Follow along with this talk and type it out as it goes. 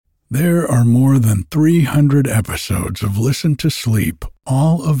There are more than 300 episodes of Listen to Sleep,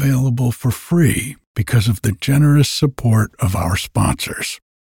 all available for free because of the generous support of our sponsors.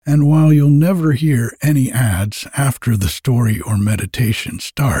 And while you'll never hear any ads after the story or meditation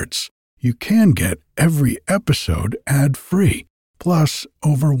starts, you can get every episode ad-free, plus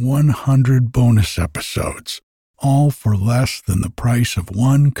over 100 bonus episodes, all for less than the price of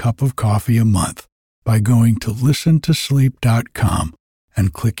one cup of coffee a month by going to listentosleep.com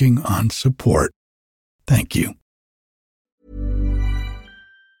and clicking on support. Thank you.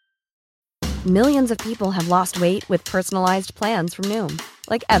 Millions of people have lost weight with personalized plans from Noom.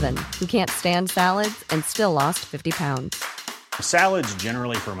 Like Evan, who can't stand salads and still lost 50 pounds. Salads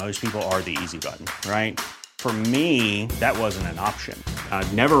generally for most people are the easy button, right? For me, that wasn't an option. I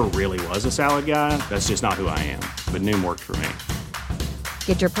never really was a salad guy. That's just not who I am. But Noom worked for me.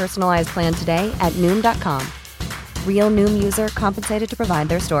 Get your personalized plan today at Noom.com. Real Noom user compensated to provide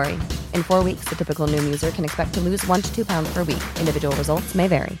their story. In 4 weeks, the typical Noom user can expect to lose 1 to 2 pounds per week. Individual results may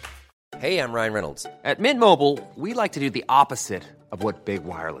vary. Hey, I'm Ryan Reynolds. At Mint Mobile, we like to do the opposite of what Big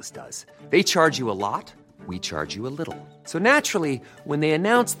Wireless does. They charge you a lot, we charge you a little. So naturally, when they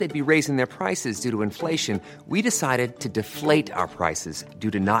announced they'd be raising their prices due to inflation, we decided to deflate our prices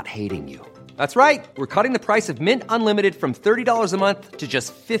due to not hating you. That's right. We're cutting the price of Mint Unlimited from $30 a month to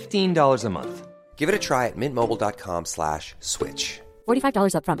just $15 a month. Give it a try at mintmobile.com/switch.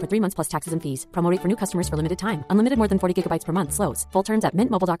 $45 up front for 3 months plus taxes and fees. Promo rate for new customers for limited time. Unlimited more than 40 gigabytes per month. Slows full terms at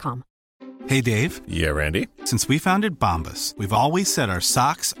mintmobile.com. Hey, Dave. Yeah, Randy. Since we founded Bombas, we've always said our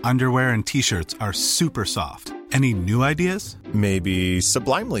socks, underwear, and T-shirts are super soft. Any new ideas? Maybe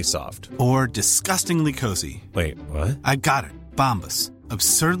sublimely soft. Or disgustingly cozy. Wait, what? I got it. Bombas.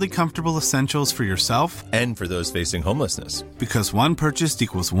 Absurdly comfortable essentials for yourself and for those facing homelessness. Because one purchased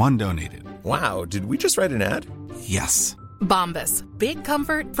equals one donated. Wow, did we just write an ad? Yes. Bombas. Big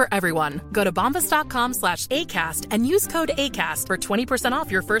comfort for everyone. Go to bombas.com/ACAST and use code ACAST for 20% off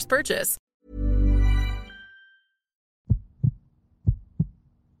your first purchase.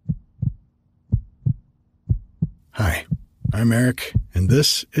 Hi, I'm Eric, and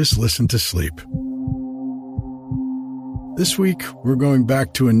this is Listen to Sleep. This week, we're going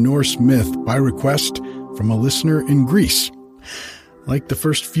back to a Norse myth by request from a listener in Greece. Like the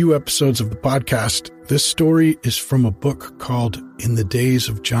first few episodes of the podcast, this story is from a book called In the Days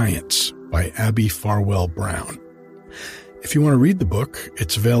of Giants by Abby Farwell Brown. If you want to read the book,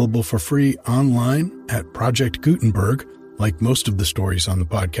 it's available for free online at Project Gutenberg, like most of the stories on the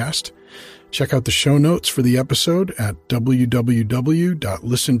podcast. Check out the show notes for the episode at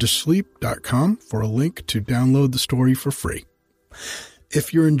www.listentosleep.com for a link to download the story for free.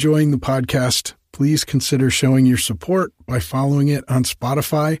 If you're enjoying the podcast, please consider showing your support by following it on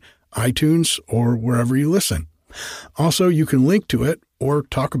Spotify, iTunes, or wherever you listen. Also, you can link to it or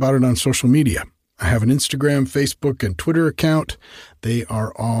talk about it on social media. I have an Instagram, Facebook, and Twitter account. They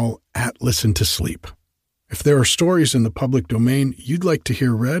are all at Listen to Sleep. If there are stories in the public domain you'd like to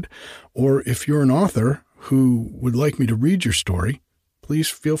hear read, or if you're an author who would like me to read your story, please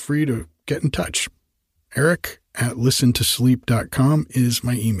feel free to get in touch. Eric@listentosleep.com is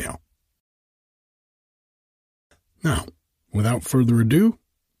my email. Now, without further ado,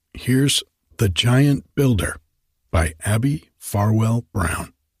 here's The Giant Builder by Abby Farwell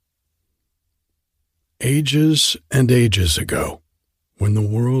Brown. Ages and ages ago, when the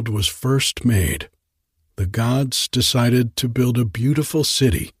world was first made, the gods decided to build a beautiful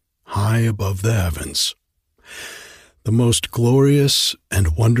city high above the heavens. The most glorious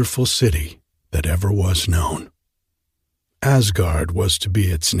and wonderful city that ever was known. Asgard was to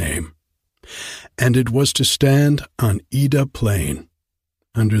be its name, and it was to stand on Ida Plain,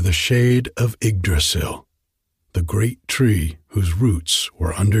 under the shade of Yggdrasil, the great tree whose roots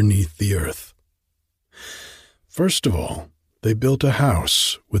were underneath the earth. First of all, they built a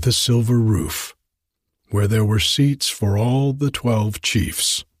house with a silver roof, where there were seats for all the 12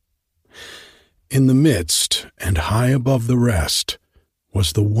 chiefs. In the midst, and high above the rest,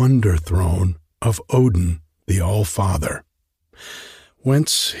 was the wonder throne of Odin, the All-Father,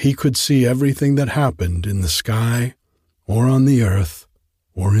 whence he could see everything that happened in the sky, or on the earth,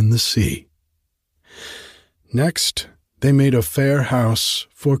 or in the sea. Next, they made a fair house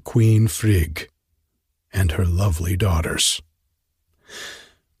for Queen Frigg and her lovely daughters.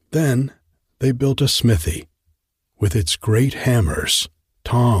 Then they built a smithy with its great hammers,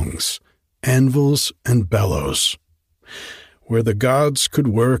 tongs, anvils, and bellows, where the gods could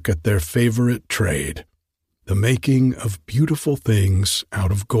work at their favorite trade, the making of beautiful things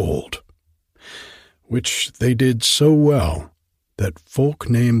out of gold, which they did so well that folk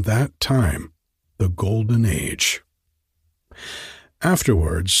named that time the Golden Age.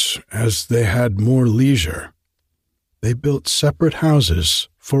 Afterwards, as they had more leisure, they built separate houses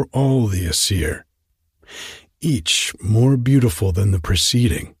for all the Aesir, each more beautiful than the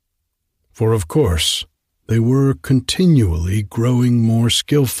preceding, for of course they were continually growing more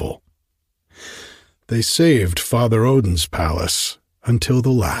skillful. They saved Father Odin's palace until the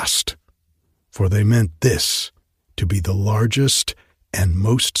last, for they meant this to be the largest and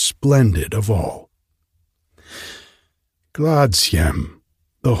most splendid of all. Gladsheim,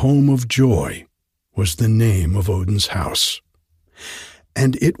 the home of joy, was the name of Odin's house,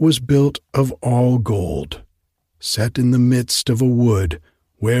 and it was built of all gold, set in the midst of a wood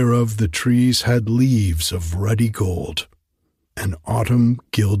whereof the trees had leaves of ruddy gold, an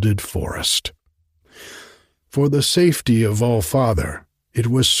autumn-gilded forest. For the safety of All-Father, it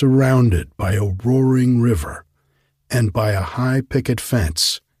was surrounded by a roaring river and by a high picket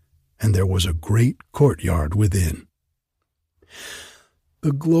fence, and there was a great courtyard within.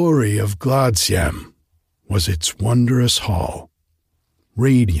 The glory of Gladsheim was its wondrous hall,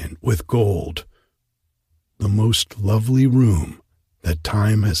 radiant with gold, the most lovely room that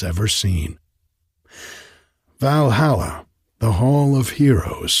time has ever seen. Valhalla, the Hall of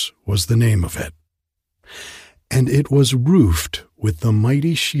Heroes, was the name of it, and it was roofed with the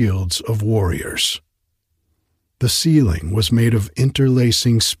mighty shields of warriors. The ceiling was made of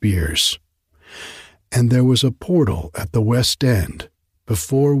interlacing spears, and there was a portal at the west end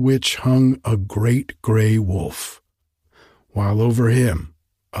before which hung a great gray wolf, while over him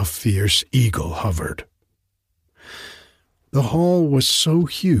a fierce eagle hovered. The hall was so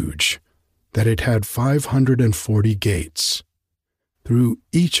huge that it had 540 gates, through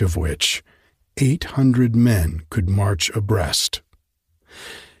each of which 800 men could march abreast.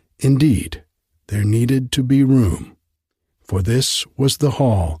 Indeed, there needed to be room, for this was the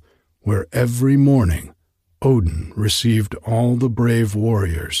hall where every morning Odin received all the brave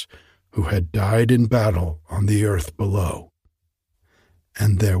warriors who had died in battle on the earth below.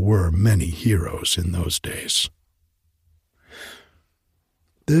 And there were many heroes in those days.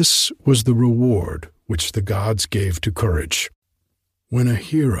 This was the reward which the gods gave to courage. When a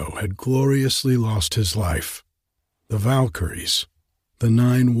hero had gloriously lost his life, the Valkyries, the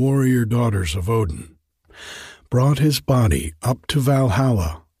 9 warrior daughters of Odin, brought his body up to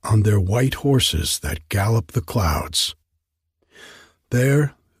Valhalla on their white horses that gallop the clouds.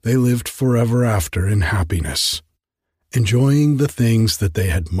 There they lived forever after in happiness, enjoying the things that they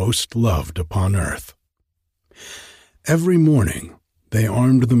had most loved upon earth. Every morning they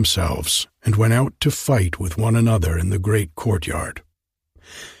armed themselves and went out to fight with one another in the great courtyard.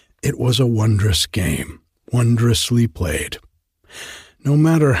 It was a wondrous game, wondrously played. No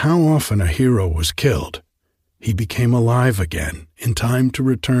matter how often a hero was killed, he became alive again in time to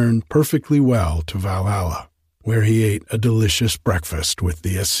return perfectly well to Valhalla, where he ate a delicious breakfast with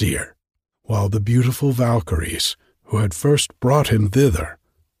the Aesir, while the beautiful Valkyries, who had first brought him thither,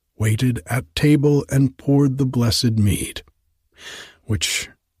 waited at table and poured the blessed mead, which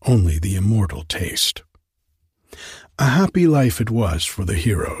only the immortal taste. A happy life it was for the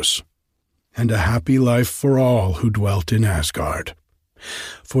heroes, and a happy life for all who dwelt in Asgard,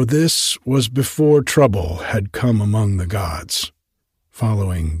 for this was before trouble had come among the gods,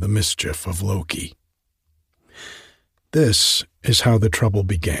 following the mischief of Loki. This is how the trouble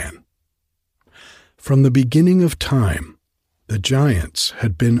began. From the beginning of time, the giants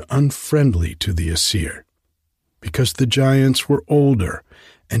had been unfriendly to the Aesir, because the giants were older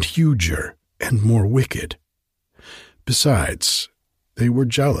and huger and more wicked. Besides, they were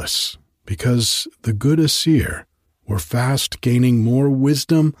jealous, because the good Aesir were fast gaining more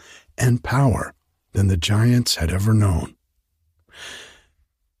wisdom and power than the giants had ever known.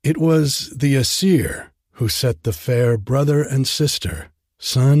 It was the Aesir who set the fair brother and sister,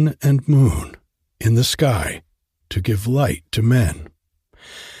 sun and moon, in the sky to give light to men.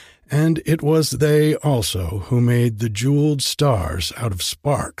 And it was they also who made the jeweled stars out of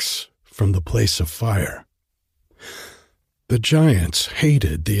sparks from the place of fire. The giants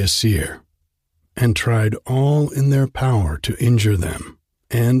hated the Aesir, and tried all in their power to injure them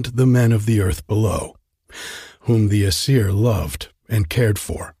and the men of the earth below, whom the Aesir loved and cared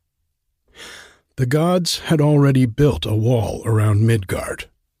for. The gods had already built a wall around Midgard,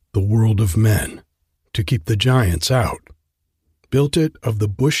 the world of men, to keep the giants out, built it of the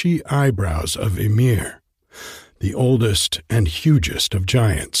bushy eyebrows of Ymir, the oldest and hugest of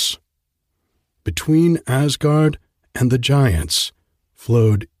giants. Between Asgard and the giants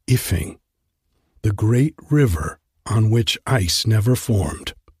flowed Ifing, the great river on which ice never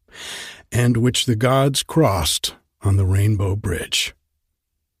formed, and which the gods crossed on the Rainbow Bridge.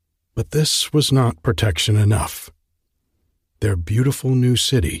 But this was not protection enough. their beautiful new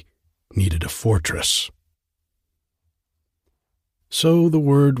city needed a fortress. So the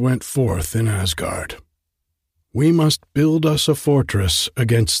word went forth in Asgard. We must build us a fortress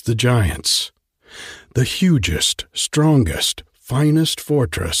against the giants, the hugest, strongest, finest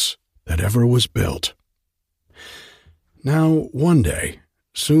fortress that ever was built. Now, one day,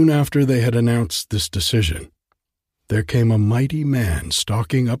 soon after they had announced this decision, there came a mighty man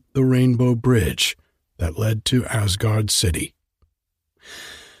stalking up the rainbow bridge that led to Asgard city.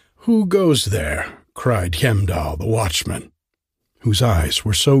 "Who goes there?" cried Heimdall the watchman, whose eyes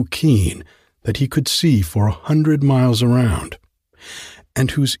were so keen that he could see for 100 miles around,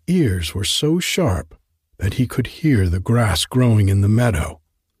 and whose ears were so sharp that he could hear the grass growing in the meadow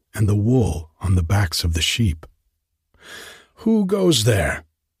and the wool on the backs of the sheep. "Who goes there?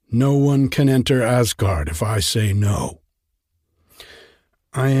 No one can enter Asgard if I say no."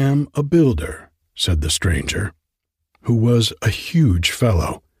 "I am a builder," said the stranger, who was a huge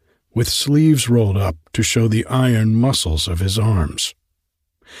fellow, with sleeves rolled up to show the iron muscles of his arms.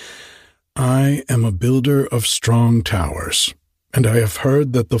 "I am a builder of strong towers, and I have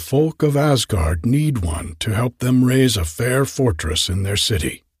heard that the folk of Asgard need one to help them raise a fair fortress in their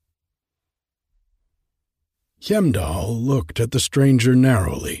city." Heimdall looked at the stranger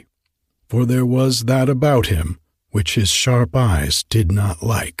narrowly, for there was that about him which his sharp eyes did not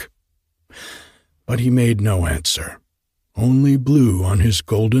like. But he made no answer, only blew on his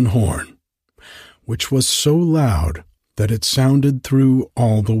golden horn, which was so loud that it sounded through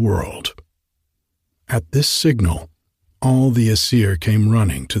all the world. At this signal, all the Aesir came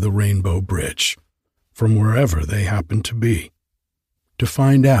running to the Rainbow Bridge, from wherever they happened to be, to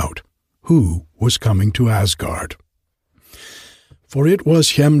find out who was coming to Asgard. For it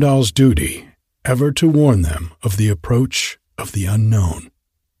was Heimdall's duty ever to warn them of the approach of the unknown.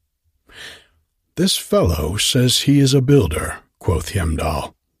 "This fellow says he is a builder," quoth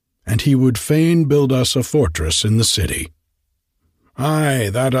Heimdall, "and he would fain build us a fortress in the city." "Aye,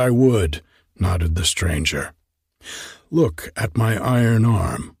 that I would," nodded the stranger. "Look at my iron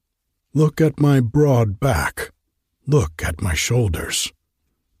arm. Look at my broad back. Look at my shoulders.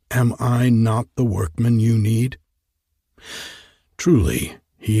 Am I not the workman you need?" "Truly,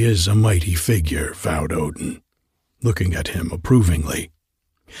 he is a mighty figure," vowed Odin, looking at him approvingly.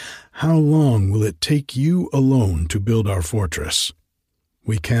 "How long will it take you alone to build our fortress?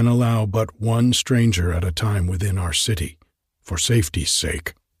 We can allow but one stranger at a time within our city, for safety's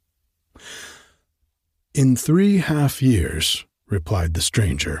sake." "In 3 half years," replied the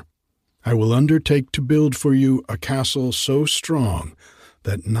stranger, "I will undertake to build for you a castle so strong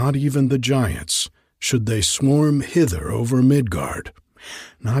that not even the giants, should they swarm hither over Midgard,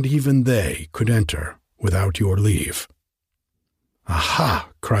 not even they could enter without your leave." "Aha!"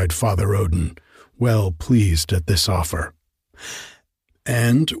 cried Father Odin, well pleased at this offer.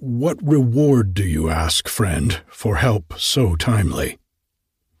 "And what reward do you ask, friend, for help so timely?"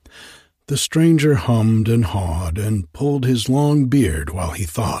 The stranger hummed and hawed and pulled his long beard while he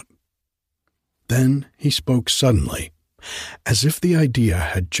thought. Then he spoke suddenly, as if the idea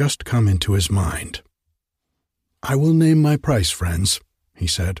had just come into his mind. "I will name my price, friends," he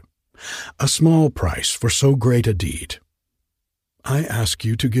said. "A small price for so great a deed. I ask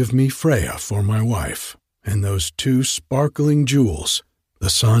you to give me Freya for my wife, and those 2 sparkling jewels, the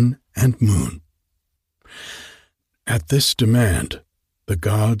sun and moon." At this demand, the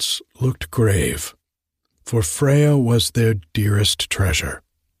gods looked grave, for Freya was their dearest treasure.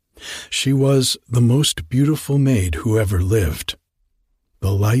 She was the most beautiful maid who ever lived,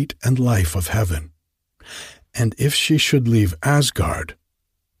 the light and life of heaven, and if she should leave Asgard,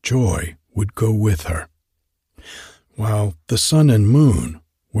 joy would go with her, while the sun and moon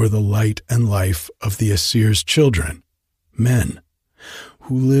were the light and life of the Aesir's children, men,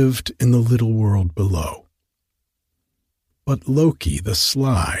 who lived in the little world below. But Loki the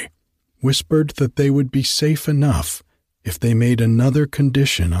sly whispered that they would be safe enough if they made another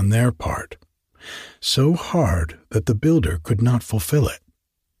condition on their part, so hard that the builder could not fulfill it.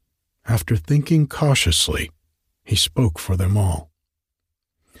 After thinking cautiously, he spoke for them all.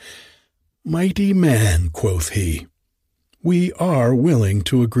 "Mighty man," quoth he, "we are willing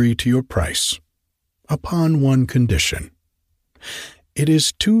to agree to your price, upon one condition. It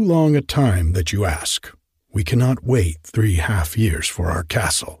is too long a time that you ask. We cannot wait 3 half years for our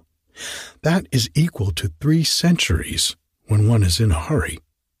castle. That is equal to 3 centuries when one is in a hurry.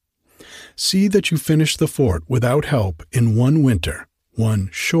 See that you finish the fort without help in 1 winter, 1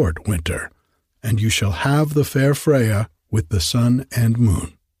 short winter, and you shall have the fair Freya with the sun and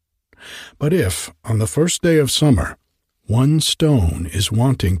moon. But if, on the first day of summer, 1 stone is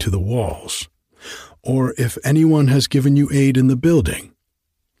wanting to the walls, or if anyone has given you aid in the building,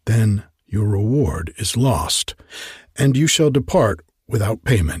 then your reward is lost, and you shall depart without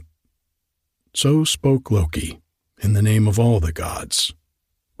payment." So spoke Loki, in the name of all the gods,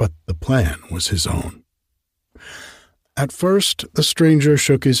 but the plan was his own. At first the stranger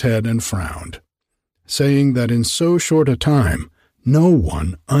shook his head and frowned, saying that in so short a time no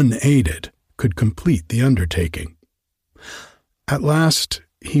one unaided could complete the undertaking. At last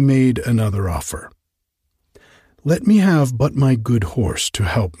he made another offer. "Let me have but my good horse to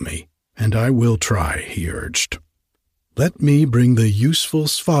help me, and I will try," he urged. "Let me bring the useful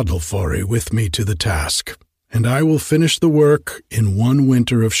Svadilfori with me to the task, and I will finish the work in one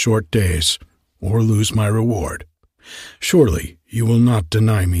winter of short days, or lose my reward. Surely you will not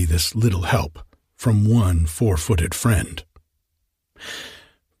deny me this little help from one four-footed friend."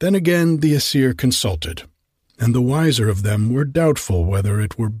 Then again the Aesir consulted, and the wiser of them were doubtful whether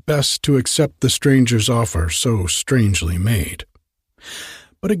it were best to accept the stranger's offer so strangely made.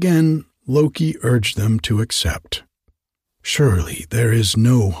 But again Loki urged them to accept. "Surely there is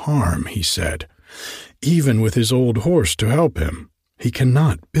no harm," he said. "Even with his old horse to help him, he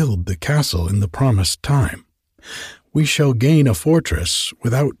cannot build the castle in the promised time. We shall gain a fortress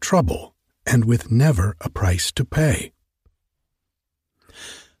without trouble and with never a price to pay."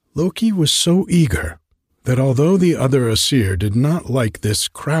 Loki was so eager that although the other Aesir did not like this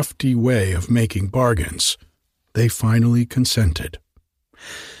crafty way of making bargains, they finally consented.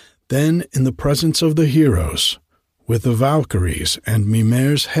 Then, in the presence of the heroes, with the Valkyries and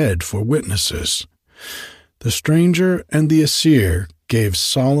Mimir's head for witnesses, the stranger and the Aesir gave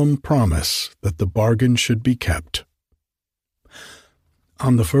solemn promise that the bargain should be kept.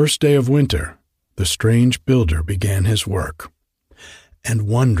 On the first day of winter, the strange builder began his work, and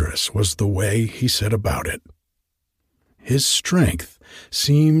wondrous was the way he set about it. His strength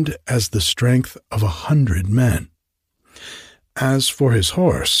seemed as the strength of 100 men. As for his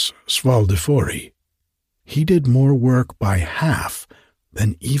horse, Svadilfori, he did more work by half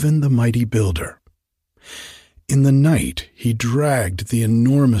than even the mighty builder. In the night he dragged the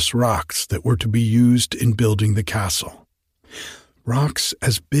enormous rocks that were to be used in building the castle, rocks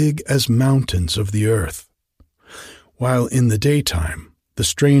as big as mountains of the earth, while in the daytime the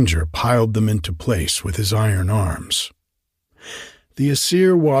stranger piled them into place with his iron arms. The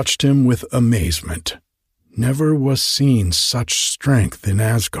Aesir watched him with amazement. Never was seen such strength in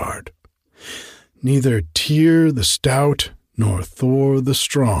Asgard. Neither Tyr the stout nor Thor the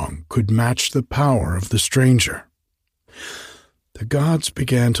strong could match the power of the stranger. The gods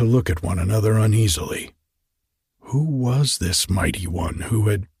began to look at one another uneasily. Who was this mighty one who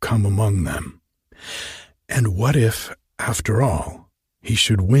had come among them? And what if, after all, he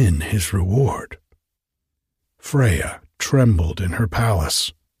should win his reward? Freya trembled in her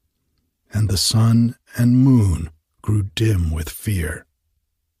palace, and the sun and moon grew dim with fear.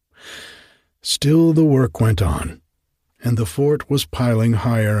 Still the work went on, and the fort was piling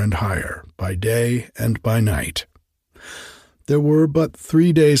higher and higher by day and by night. There were but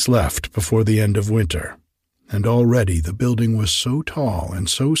 3 days left before the end of winter, and already the building was so tall and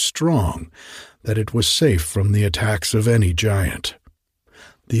so strong that it was safe from the attacks of any giant.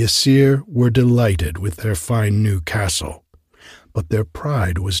 The Aesir were delighted with their fine new castle, but their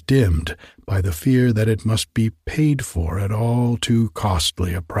pride was dimmed by the fear that it must be paid for at all too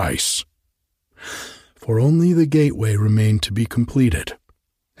costly a price. For only the gateway remained to be completed,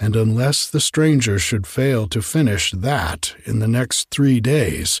 and unless the stranger should fail to finish that in the next 3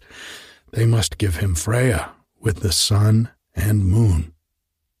 days, they must give him Freya with the sun and moon.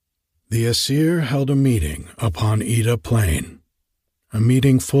 The Aesir held a meeting upon Ida Plain, a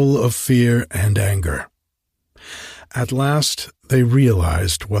meeting full of fear and anger. At last they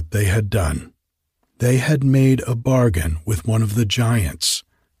realized what they had done. They had made a bargain with one of the giants,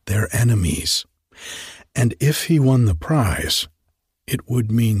 their enemies, and if he won the prize, it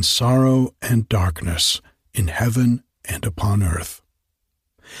would mean sorrow and darkness in heaven and upon earth.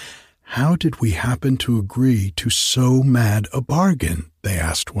 How did we happen to agree to so mad a bargain? They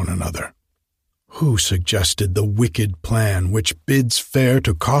asked one another. Who suggested the wicked plan which bids fair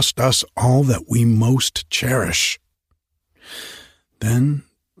to cost us all that we most cherish? Then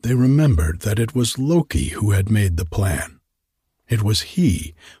they remembered that it was Loki who had made the plan. It was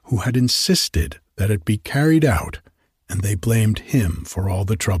he who had insisted that it be carried out, and they blamed him for all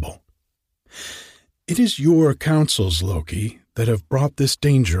the trouble. "It is your counsels, Loki, that have brought this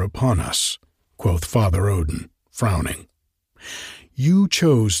danger upon us," quoth Father Odin, frowning. "You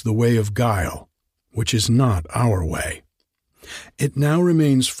chose the way of guile, which is not our way. It now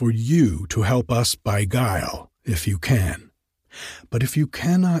remains for you to help us by guile, if you can. But if you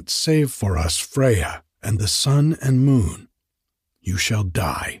cannot save for us Freya and the sun and moon, you shall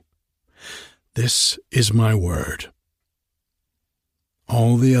die. This is my word."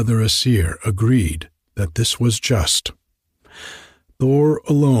 All the other Aesir agreed that this was just. Thor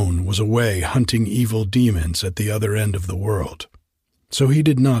alone was away hunting evil demons at the other end of the world, so he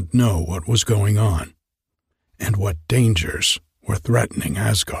did not know what was going on, and what dangers were threatening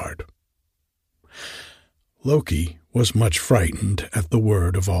Asgard. Loki was much frightened at the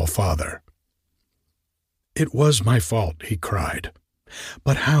word of All-Father. "It was my fault," he cried,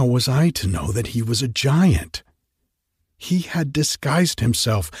 "but how was I to know that he was a giant? He had disguised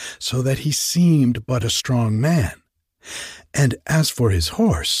himself so that he seemed but a strong man, and as for his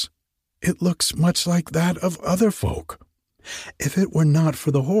horse, it looks much like that of other folk. If it were not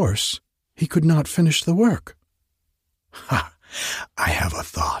for the horse, he could not finish the work. Ha! I have a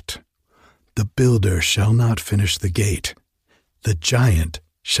thought. The builder shall not finish the gate. The giant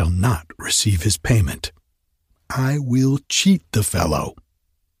shall not receive his payment. I will cheat the fellow."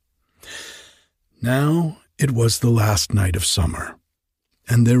 Now it was the last night of summer,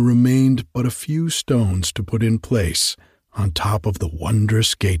 and there remained but a few stones to put in place on top of the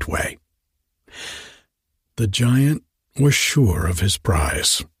wondrous gateway. The giant was sure of his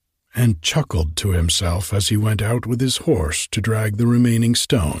prize, and chuckled to himself as he went out with his horse to drag the remaining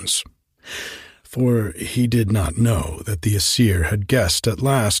stones, for he did not know that the Aesir had guessed at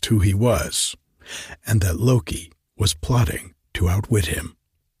last who he was, and that Loki was plotting to outwit him.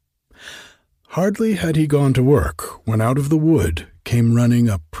 Hardly had he gone to work when out of the wood came running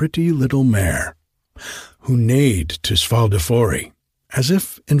a pretty little mare, who neighed to Svaldafori, as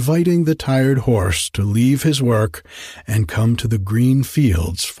if inviting the tired horse to leave his work and come to the green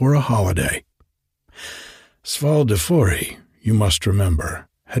fields for a holiday. Svaldafori, you must remember,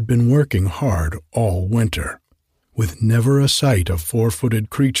 had been working hard all winter, with never a sight of four-footed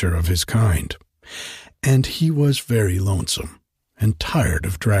creature of his kind, and he was very lonesome and tired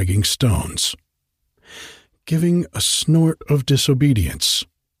of dragging stones. Giving a snort of disobedience,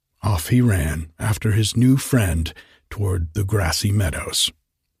 off he ran after his new friend toward the grassy meadows.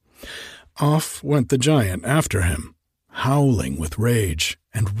 Off went the giant after him, howling with rage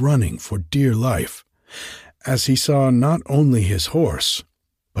and running for dear life, as he saw not only his horse,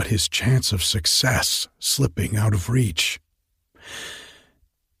 but his chance of success slipping out of reach.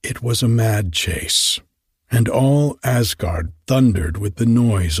 It was a mad chase, and all Asgard thundered with the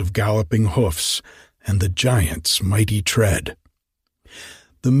noise of galloping hoofs and the giant's mighty tread.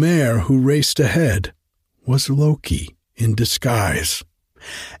 The mare who raced ahead was Loki in disguise,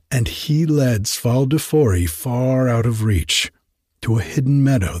 and he led Svaldafori far out of reach to a hidden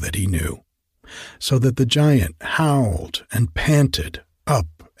meadow that he knew, so that the giant howled and panted up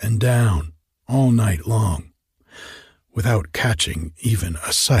and down all night long, without catching even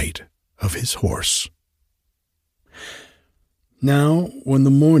a sight of his horse. Now, when the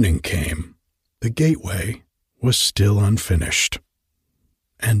morning came, the gateway was still unfinished,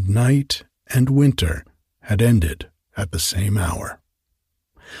 and night and winter had ended at the same hour.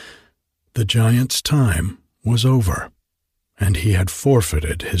 The giant's time was over, and he had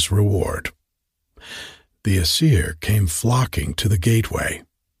forfeited his reward. The Aesir came flocking to the gateway,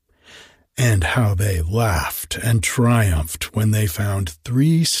 and how they laughed and triumphed when they found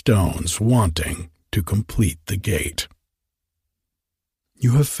 3 stones wanting to complete the gate.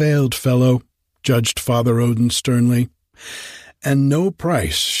 "You have failed, fellow," judged Father Odin sternly, "and no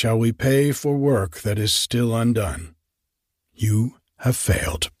price shall we pay for work that is still undone. You have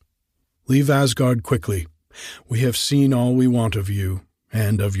failed. Leave Asgard quickly. We have seen all we want of you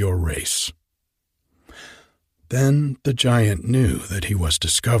and of your race." Then the giant knew that he was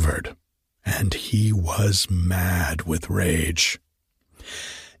discovered, and he was mad with rage.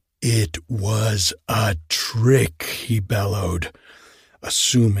 "It was a trick," he bellowed,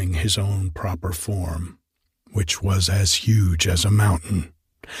 assuming his own proper form, which was as huge as a mountain,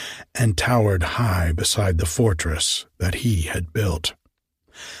 and towered high beside the fortress that he had built.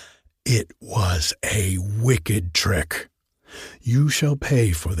 "It was a wicked trick. You shall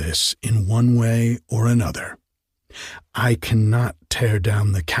pay for this in one way or another. I cannot tear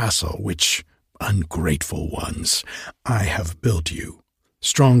down the castle which, ungrateful ones, I have built you,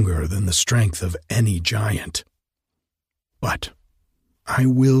 stronger than the strength of any giant. But I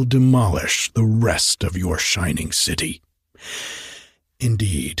will demolish the rest of your shining city."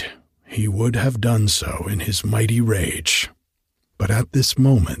 Indeed, he would have done so in his mighty rage, but at this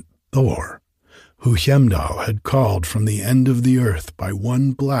moment Thor, who Heimdall had called from the end of the earth by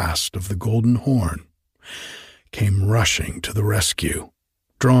one blast of the golden horn, came rushing to the rescue,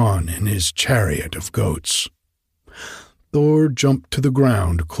 drawn in his chariot of goats. Thor jumped to the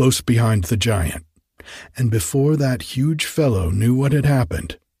ground close behind the giant, and before that huge fellow knew what had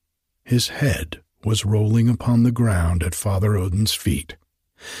happened, his head was rolling upon the ground at Father Odin's feet.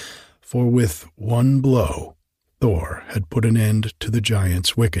 For with one blow, Thor had put an end to the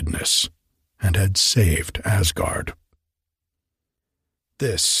giant's wickedness and had saved Asgard.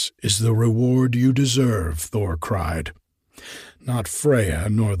 "This is the reward you deserve," Thor cried. "Not Freya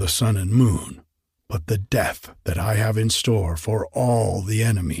nor the sun and moon, but the death that I have in store for all the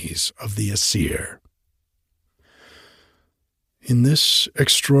enemies of the Aesir." In this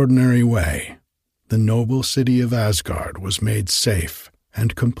extraordinary way, the noble city of Asgard was made safe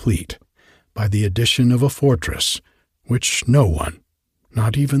and complete by the addition of a fortress which no one,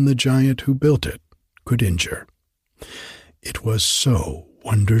 not even the giant who built it, could injure. It was so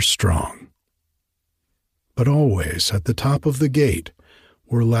wonder-strong. But always at the top of the gate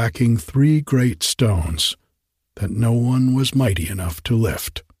were lacking 3 great stones that no one was mighty enough to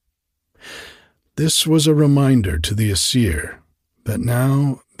lift. This was a reminder to the Aesir that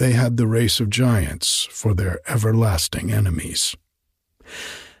now they had the race of giants for their everlasting enemies.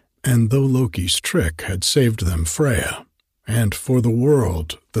 And though Loki's trick had saved them Freya, and for the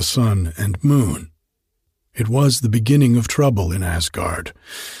world the sun and moon, it was the beginning of trouble in Asgard,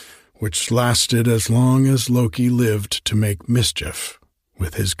 which lasted as long as Loki lived to make mischief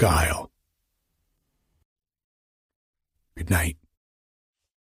with his guile. Good night.